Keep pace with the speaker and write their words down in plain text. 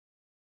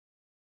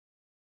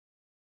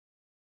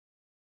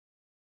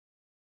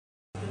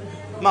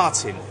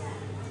Martin,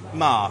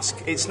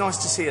 Mask. It's nice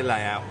to see a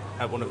layout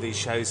at one of these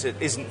shows that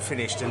isn't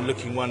finished and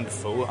looking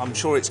wonderful. I'm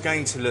sure it's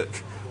going to look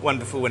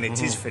wonderful when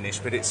it is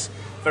finished, but it's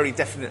very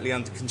definitely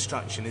under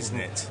construction, isn't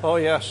it? Oh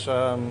yes,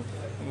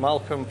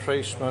 Malcolm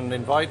Priestman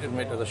invited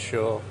me to the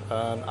show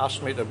and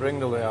asked me to bring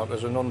the layout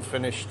as an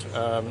unfinished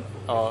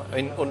or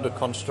under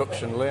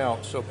construction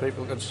layout so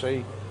people could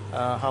see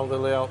how the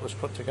layout was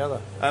put together.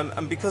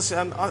 And because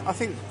I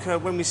think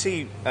when we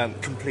see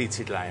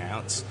completed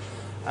layouts,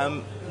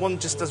 one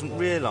just doesn't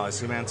realise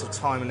the amount of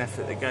time and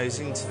effort that goes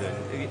into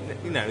them,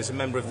 you know, as a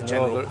member of the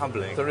general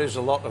public. There is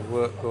a lot of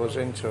work goes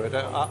into it.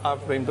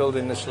 I've been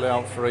building this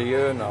layout for a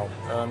year now,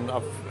 and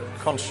I've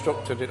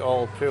constructed it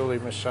all purely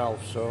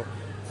myself, so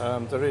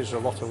there is a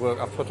lot of work.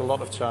 I've put a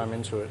lot of time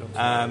into it.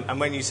 And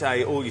when you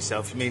say all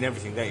yourself, you mean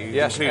everything, don't you?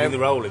 Yes, including the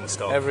rolling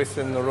stock?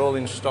 Everything, the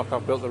rolling stock.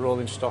 I've built the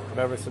rolling stock and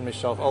everything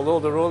myself. Although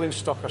the rolling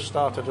stock I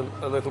started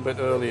a little bit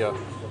earlier.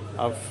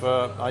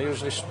 I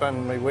usually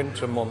spend my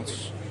winter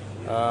months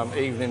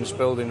evenings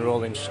building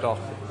rolling stock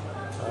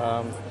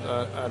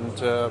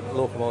and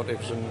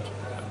locomotives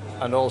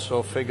and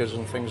also figures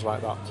and things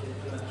like that.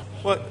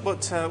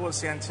 What's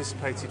the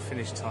anticipated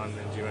finish time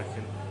then, do you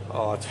reckon?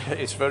 Oh,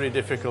 it's very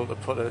difficult to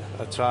put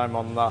a time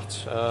on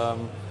that.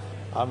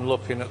 I'm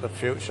looking at the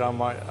future.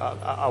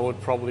 I would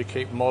probably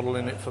keep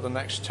modelling it for the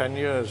next 10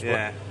 years.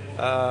 Yeah.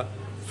 But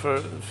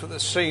for the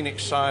scenic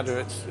side of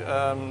it,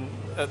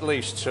 at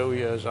least 2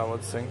 years, I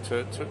would think,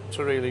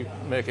 to really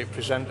make it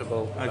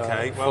presentable.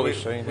 Okay, well,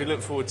 we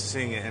look forward to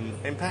seeing it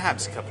in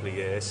perhaps a couple of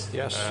years.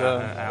 Yes.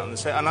 Out on the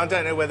set. And I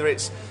don't know whether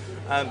it's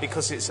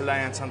because it's a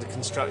layout under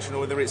construction or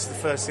whether it's the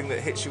first thing that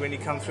hits you when you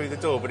come through the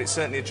door, but it's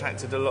certainly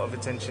attracted a lot of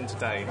attention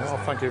today.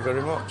 Oh, thank you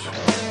very much.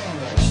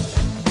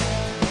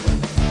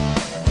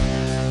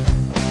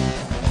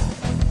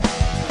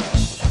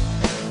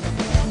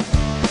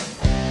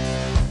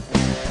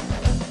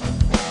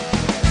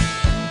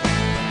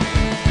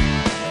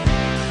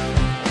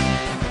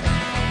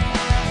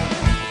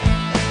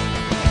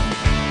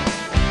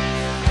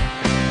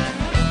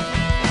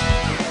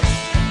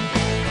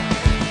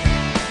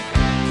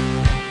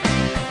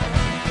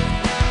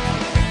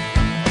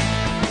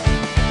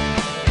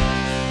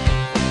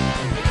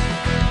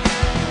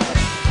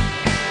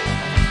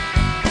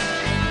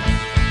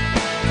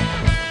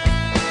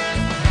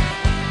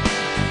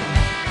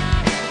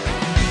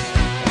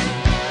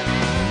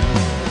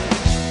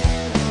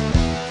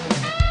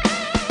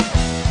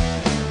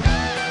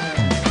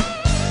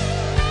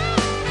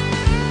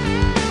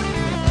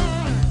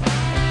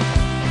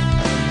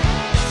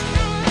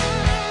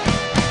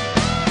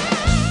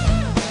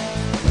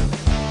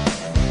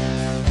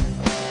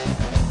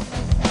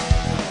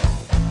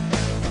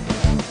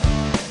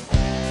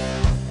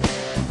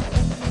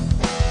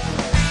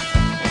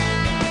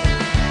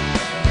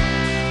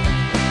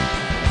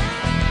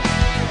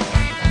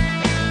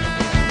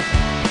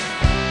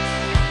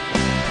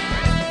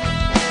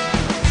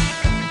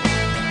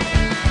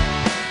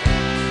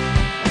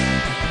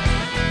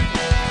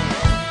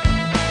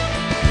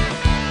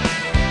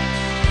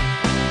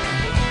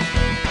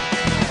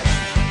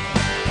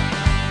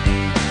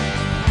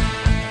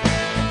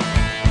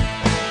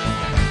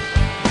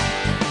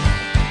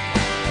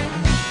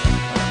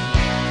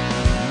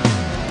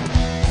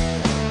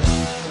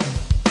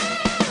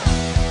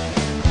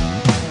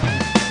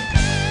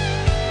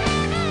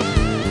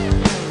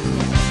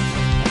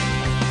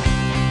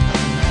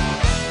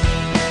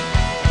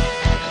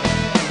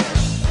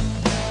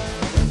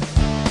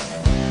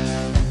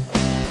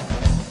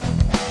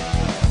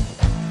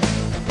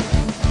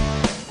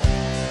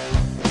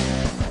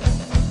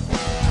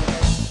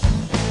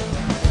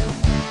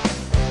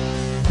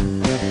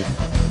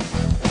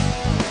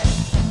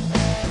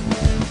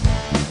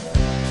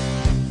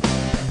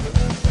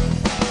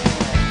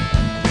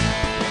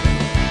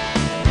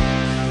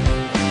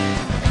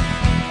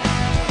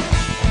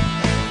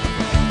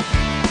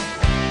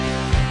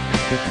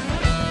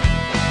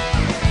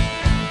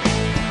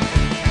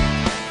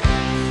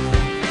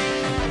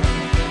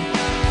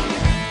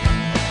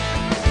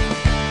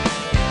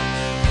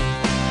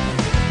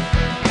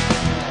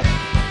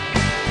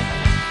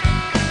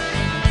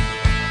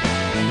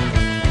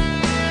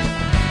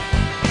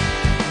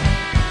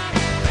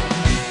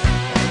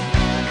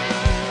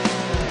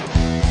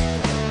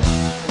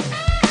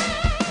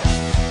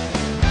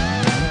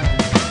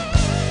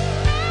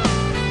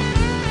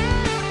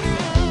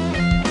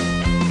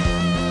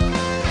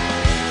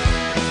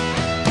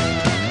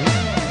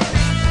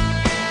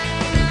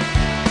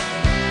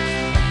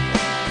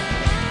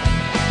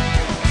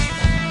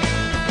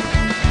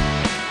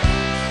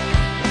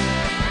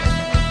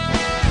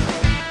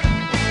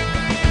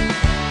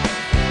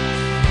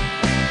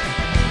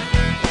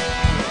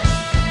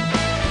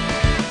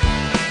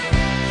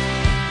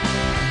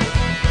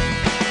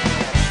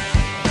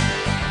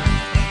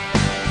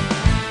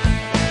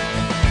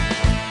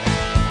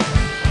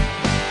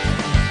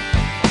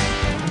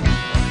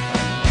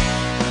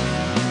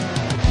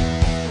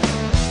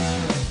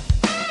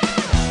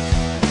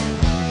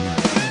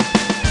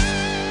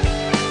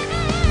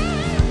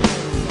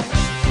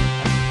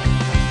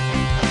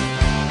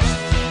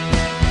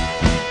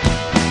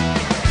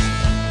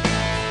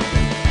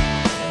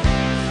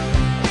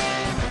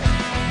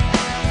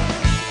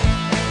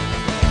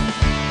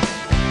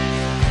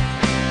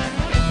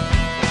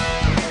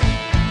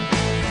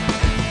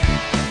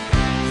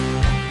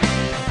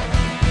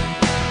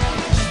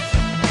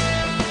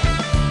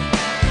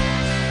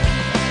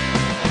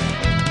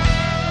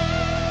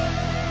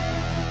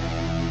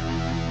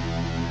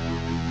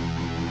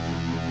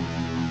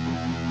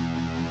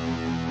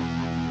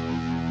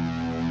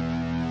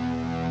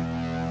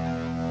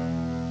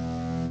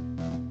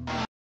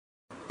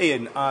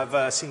 Ian,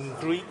 I've seen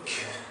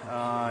Greek,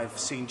 I've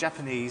seen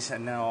Japanese,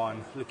 and now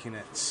I'm looking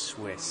at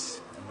Swiss.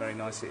 And very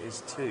nice it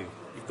is too.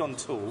 You've gone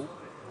tall.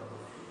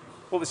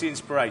 What was the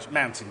inspiration?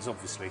 Mountains,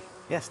 obviously.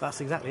 Yes, that's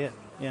exactly it,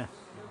 yeah.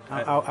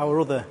 Our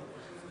other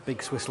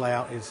big Swiss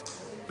layout is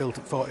built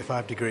at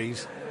 45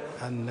 degrees,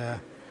 and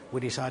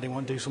we decided we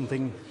want to do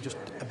something just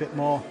a bit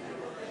more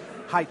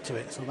height to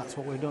it, so that's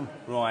what we've done.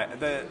 Right,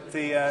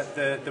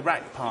 the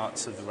rack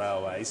parts of the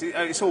railways,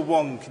 it's all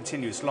one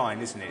continuous line,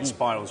 isn't it? It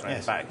spirals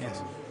around the back and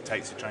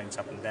takes the trains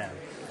up and down.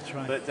 That's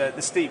right. But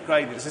the steep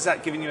gradients, has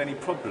that given you any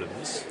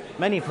problems?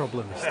 Many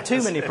problems.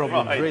 Too many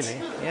problems, right. really,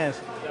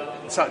 yes.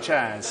 Such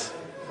as?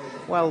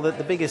 Well,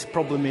 the biggest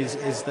problem is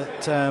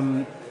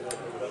that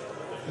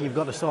you've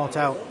got to sort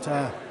out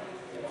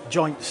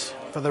joints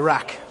for the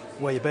rack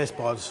where your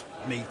baseboards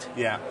meet.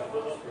 Yeah.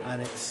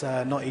 And it's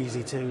not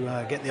easy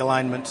to get the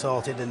alignment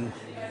sorted and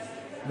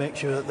make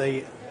sure that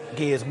the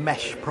gears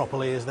mesh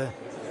properly as the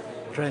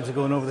trains are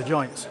going over the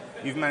joints.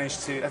 Have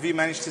you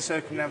managed to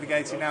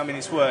circumnavigate it now? I mean,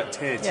 it's worked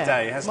here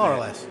today, hasn't it? More or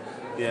less.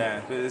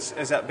 Yeah, but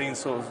has that been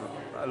sort of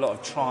a lot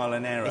of trial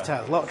and error? It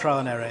has, a lot of trial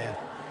and error, yeah.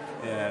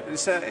 Yeah, but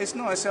it's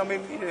nice. I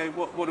mean, you know,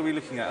 what are we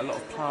looking at? A lot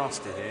of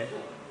plaster here.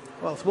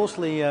 Well, it's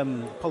mostly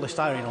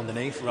polystyrene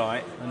underneath.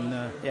 Right.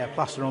 And,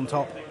 plaster on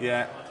top.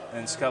 Yeah.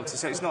 And sculpted,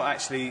 so it's not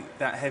actually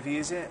that heavy,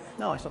 is it?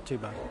 No, it's not too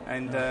bad.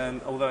 And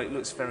although it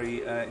looks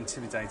very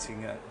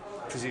intimidating,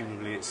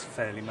 presumably it's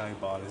fairly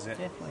mobile, is it?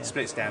 Yeah, well, yeah. It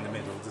splits down the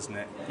middle, doesn't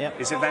it? Yeah.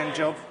 Is it a van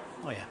job?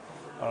 Oh, yeah.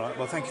 All right,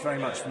 well, thank you very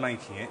much for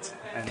making it,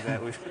 and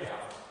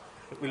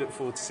we look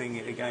forward to seeing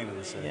it again on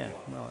the circuit. Yeah,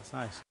 well, that's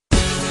nice.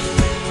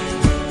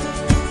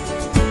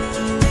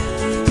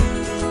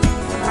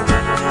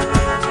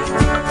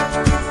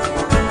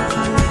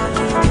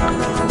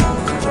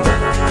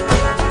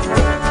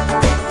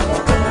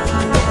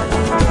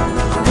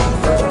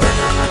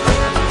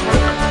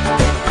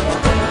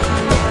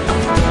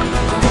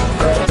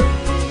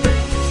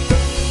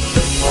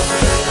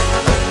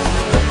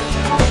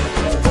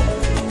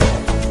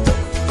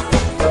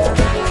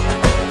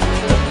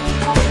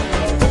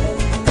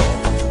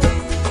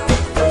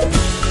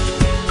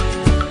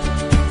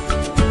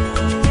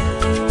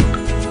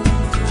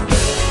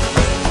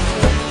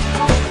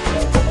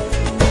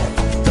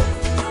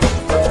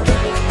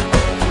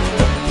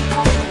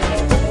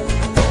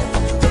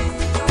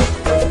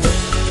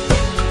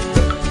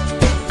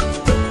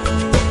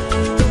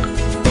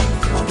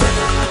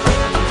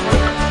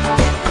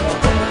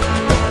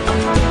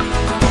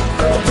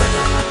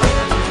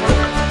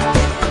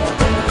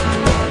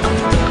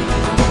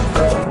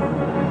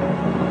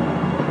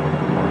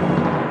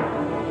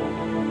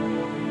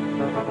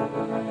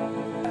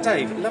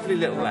 Dave, lovely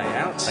little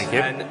layout. Thank you.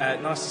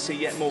 And nice to see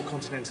yet more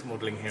continental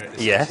modelling here at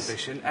this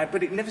exhibition.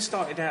 But it never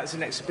started out as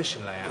an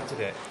exhibition layout, did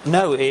it?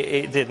 No,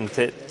 it didn't.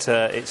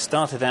 It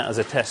started out as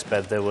a test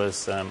bed. There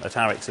was, at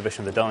our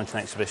exhibition, the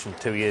Darlington exhibition,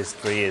 3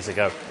 years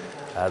ago,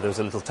 there was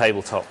a little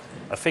tabletop,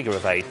 a figure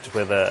of 8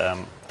 with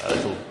a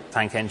little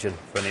tank engine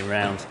running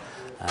round,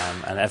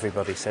 and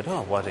everybody said,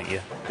 oh, why don't you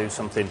do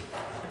something?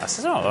 I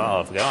said, oh,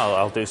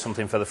 I'll do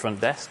something for the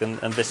front desk, and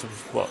this is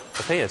what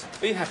appeared.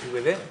 Are you happy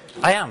with it?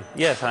 I am,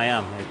 yes, I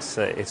am.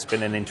 It's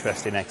been an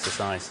interesting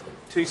exercise.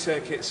 2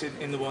 circuits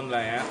in the one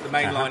layout, the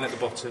main line at the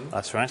bottom.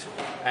 That's right.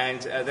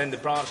 And then the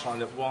branch line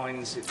that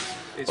winds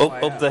its up, way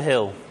up out. the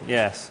hill,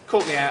 yes.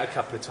 Caught me out a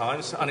couple of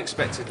times,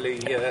 unexpectedly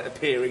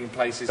appearing in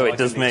places Oh, I it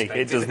does didn't me. expect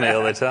It does me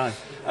all the time.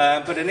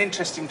 But an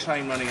interesting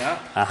train running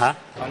up. Uh-huh.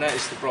 I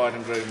noticed the bride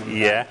and groom on the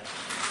Yeah.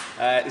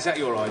 back. Is that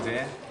your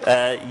idea?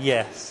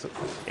 Yes,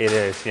 it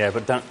is, yeah,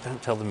 but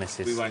don't tell the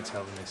missus. We won't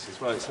tell the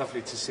missus. Well, it's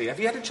lovely to see. Have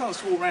you had a chance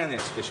to walk around the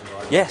exhibition,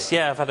 Brian? Yes,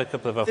 yeah, I've had a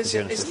couple of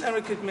opportunities. Isn't there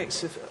a good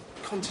mix of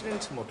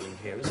continental modelling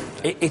here, isn't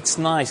there? It's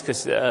nice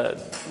because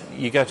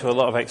you go to a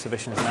lot of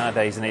exhibitions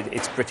nowadays and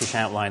it's British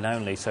outline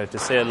only, so to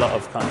see a lot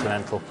of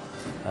continental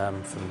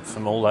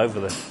from all over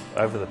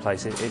the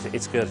place,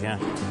 it's good, yeah.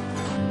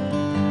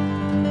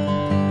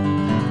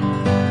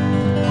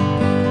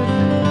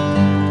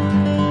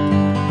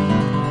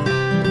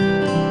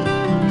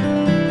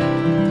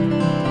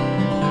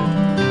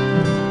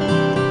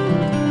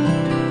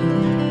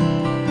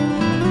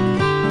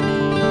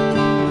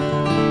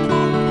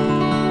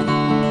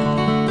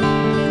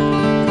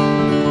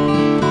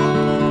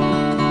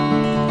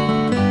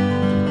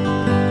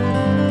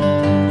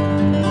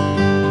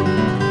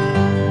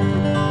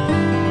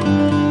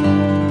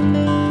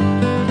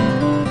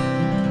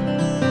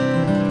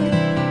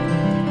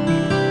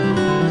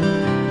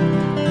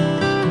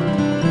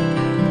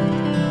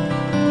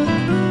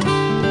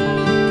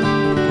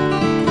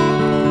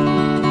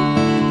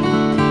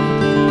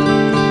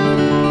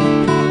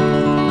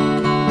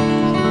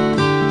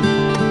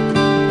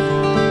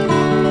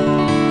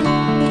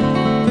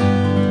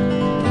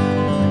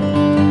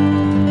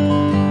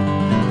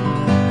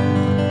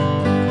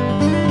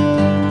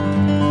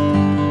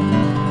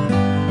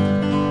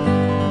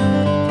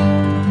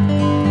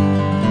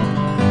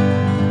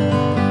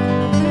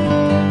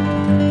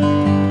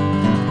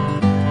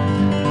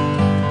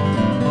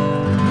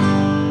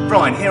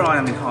 Brian, here I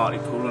am in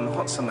Hartlepool on a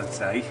hot summer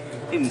day,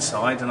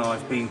 inside, and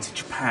I've been to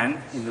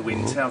Japan in the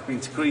winter, I've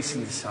been to Greece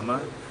in the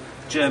summer,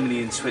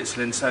 Germany and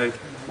Switzerland, so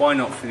why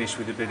not finish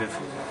with a bit of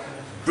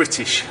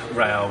British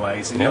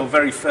railways? And you're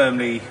very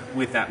firmly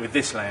with that, with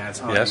this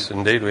layout, aren't you? Yes,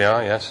 indeed we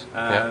are, yes.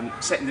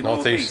 Set in the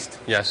northeast.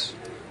 Yes.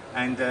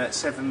 And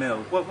 7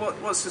 mil.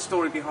 What's the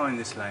story behind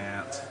this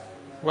layout?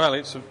 Well,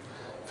 it's a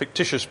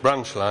fictitious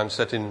branch line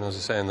set in, as I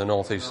say, in the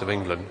northeast of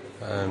England,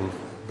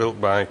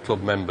 built by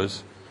club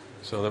members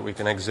so that we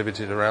can exhibit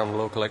it around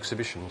local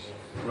exhibitions.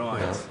 Right.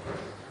 You know.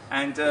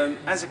 And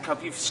as a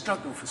club, you've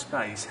struggled for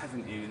space,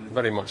 haven't you?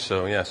 Very much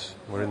so, yes.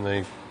 We're in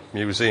the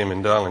museum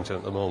in Darlington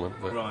at the moment,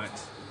 but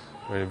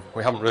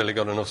we haven't really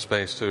got enough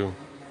space to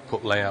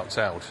put layouts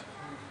out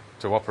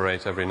to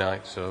operate every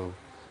night, so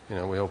you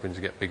know, we're hoping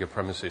to get bigger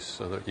premises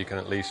so that you can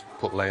at least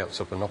put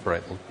layouts up and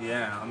operate them.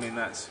 Yeah, I mean,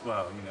 that's,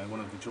 well, you know, one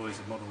of the joys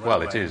of model railway.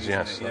 Well, it is,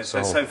 yes. It? Yeah,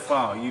 so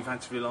far, you've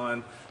had to rely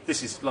on,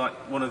 this is like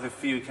one of the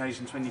few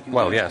occasions when you can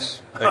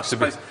yes.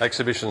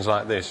 Exhibitions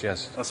like this,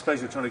 yes. I suppose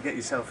you're trying to get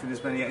yourself in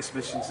as many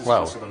exhibitions as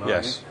possible,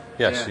 yes.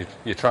 Yes, yeah.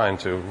 You're trying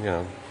to, you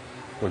know.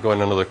 We're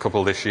going another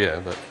couple this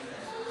year, but,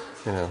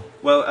 you know.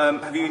 Well,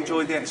 have you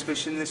enjoyed the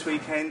exhibition this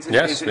weekend?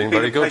 Yes, it's been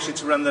very good. It's been a pleasure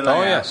to run the layout?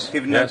 Oh, yes.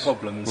 Given no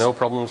problems? No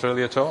problems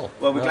really at all.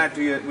 Well, we're glad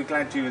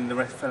you and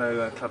the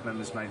fellow club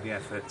members made the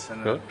effort,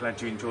 and I'm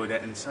glad you enjoyed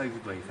it, and so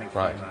did we. Thank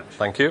you very much.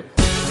 Thank you.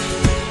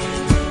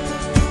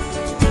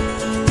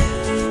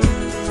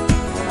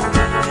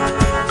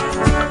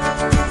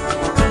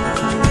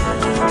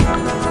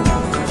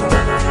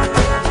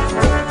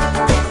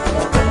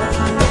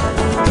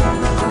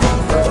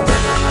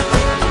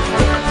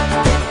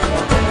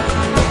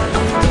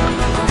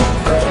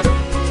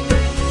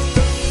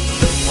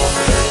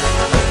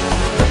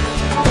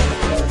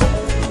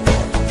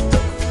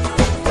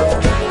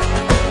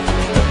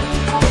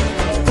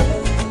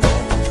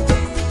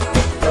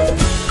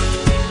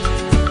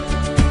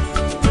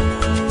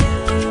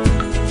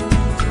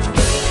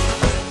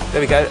 There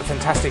we go, a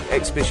fantastic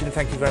exhibition.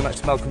 Thank you very much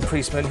to Malcolm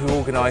Priestman who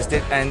organised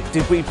it. And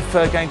did we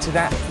prefer going to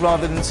that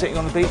rather than sitting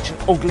on the beach and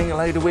ogling a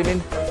load of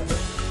women?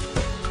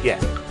 Yeah.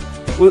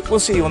 We'll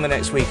see you on the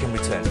next week in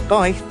return.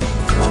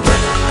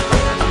 Bye.